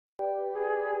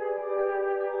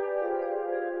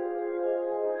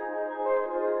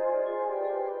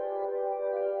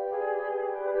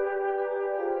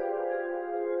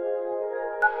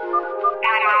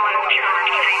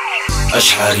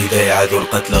أشحال يعادوا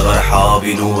القتل غير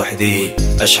حابين وحدي،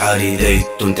 أشحال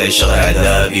يديتو تعيش غير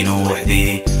عذابين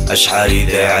وحدي، أشحال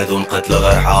يعادوا القتل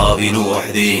غير حابين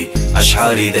وحدي،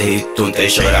 أشحال يديتو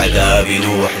تعيش غير عذابين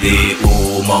وحدي.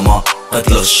 وماما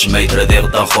قتلغش ما يتردي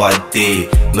غطاخو عدي،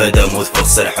 مادام وثفق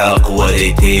سرحاق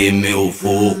وليتي يمي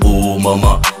وفوق.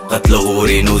 وماما قتلغ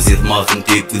ورينو زيد ما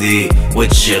فهمتي كذي،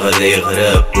 وهادشي غادا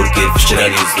يغرب وكيف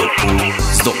شراني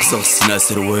صدق صغص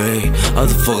ناسر وي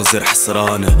اضفغ زر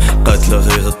حسران، قتل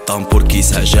غير غطام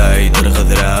بوركيس عجاي در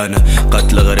غذران،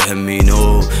 قتل غير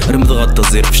همينو رمض غطا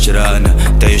زير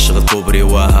فشران، تعيش غد كوبري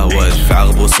واها ودفع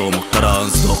غبوصو مقران،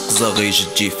 صدق زغيش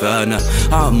الجيفان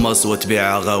عما صوت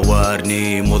بيع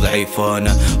غوارني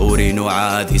مضعيفان، ورينو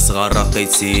عادي صغار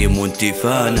رقيت سيم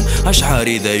وانتفان،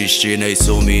 اشحاري دا يشتينا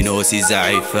يسومينو سي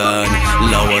زعيفان،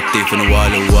 لا وطيفن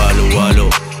والو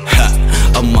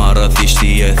اما راثي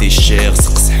شتياثي الشيخ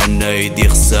سقس حنا يدي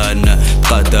خسان،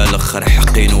 قادا الاخر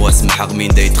حقين واسمح مين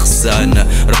دايت خسان،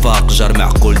 رفاق جار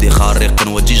معقول دي خارق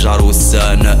وجي جار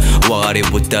وسان،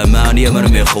 وغريب والتمانية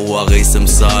مرمي خوا غي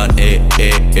سمسان.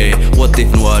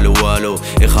 وطيف والو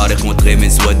خارق متغي من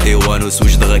سوا الديوان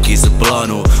وسوج دغا كيس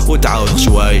بلانو، وتعاود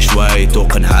شوي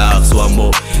توق نعاق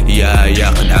سوامو يا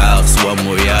قنعاق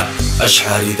سوامو يا.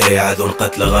 أشحال يعادوا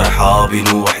القتل غير حابين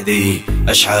وحدي،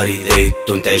 أشحال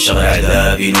يديتو تعيش غير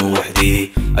عذابين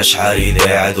وحدي، أشحال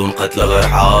يعادوا القتل غير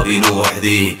حابين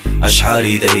وحدي، أشحال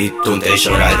يديتو تعيش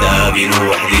غير عذابين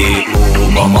وحدي.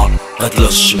 وماما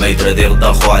قتلغش ما يتردي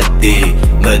غطاخو عدي،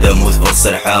 مادام وثفق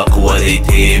سرحاق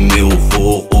وليتي يمي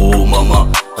وفوق.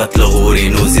 وماما قتل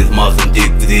غورينو زيد ما فهمتي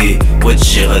كذي،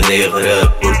 وهادشي غادا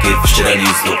يغرب وكيف شراني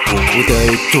يصدقو.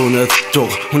 ودايتونا تتوغ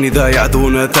وني دا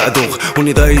يعدونا تعدوغ،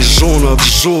 وني دا يجونا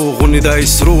بالجوغ، وني دا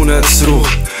يسرونا تسروغ،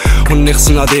 وني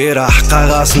خصنا دايرة حقا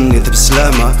غاسني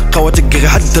بسلامة، قواتك غي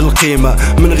حد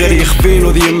القيمة من غير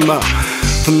يخفينو ديما،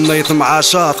 ثم يطمع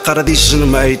عشاط قردي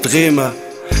الجنمة يتغيمة،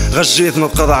 غجيت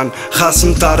نتقضعن خاص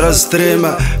نتاع الراس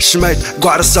تريمة، شميت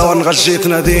قعر السوان غجيت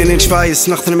ناديني نشفايس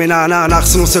نختن من عنا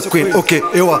ناقصن وسكوين. اوكي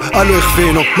ايوا الو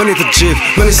يخفينو ماني تجيد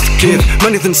ماني ستكيد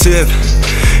ماني تنسيد،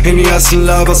 اني ياسن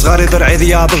لابس غاري درعي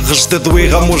ذياب غجد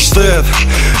ضويغة مو جديد،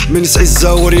 من يسعي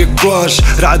الزاور يقواش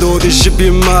رعدو دي جيب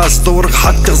يماس، دورك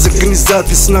حد غزقني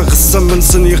زاتي سنا غسم من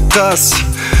سن يقاس،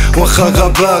 وخا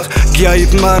غباغ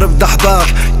كيايد ما ربدا حباغ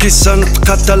كيسان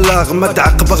تقتلاغ ما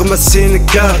تعقبغ ما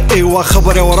سينكاغ. ايوا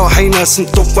خبري وروحي ناس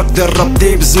نتوب ودير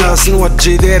ربدي بزناس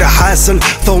نوجي داير حاسن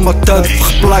ثم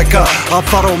تنفخ بلايكا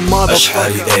عطر وماضي.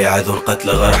 أشحال يعادوا القتل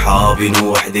غير حابين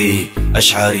وحدي،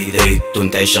 أشحال يديتو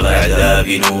تعيش غير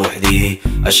عذابين وحدي،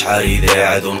 أشحال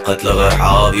يعادوا القتل غير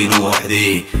حابين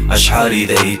وحدي، أشحال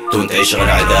يديتو تعيش غير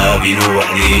عذابين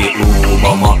وحدي.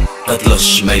 وماما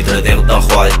قتلغش ما يتردي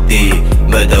غطاخو عدي،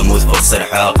 مادام وثفق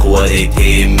سرحاق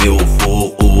وليتي يمي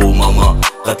وفوق. وماما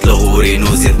قتل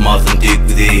غورينو زيد ما فهمتي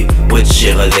كذي،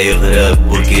 وهادشي غادا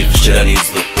يغرب وكيف شراني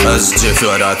يصدقو. أزجي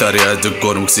في عراتاري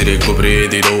الدكور مكسيري كوبري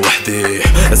ديرو وحدي،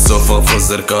 السوفا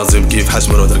فوزر كازم كيف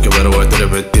حشمر ودركبر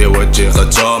ودربتي وجي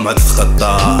غجا ما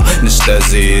تتخطى، نشتا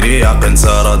زيري عقن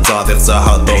سارة تعطي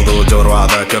صاحة ضوضو جور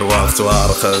وعذاكر وقت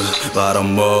وارخل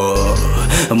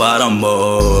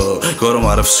مارمو كور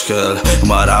معرف شكل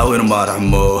ما راوين ما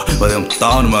رحمو وذي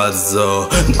مطاون ما تزو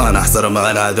ما نحسر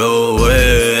ما نعدو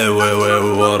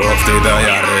وروختي دا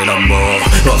يعري لمو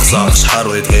وخصاق شحر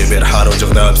ويتغيبير حار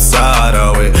وجغنا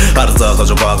بالساراوي أرزاق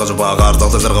جباق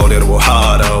أرزاق تزرغولي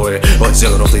ربوحاراوي وتجي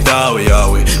روختي داوي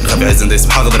ياوي نخبي عزن ديس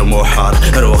بحق در موحار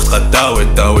الوقت قد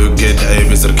داوي وقيد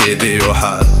عيب يسر كيدي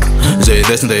وحار جاي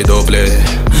داش نداي دوبلي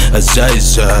الجاي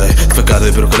تفكر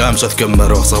ذي بيرو كلام شاف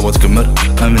كمر وخصاق وتكمر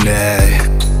أمناي.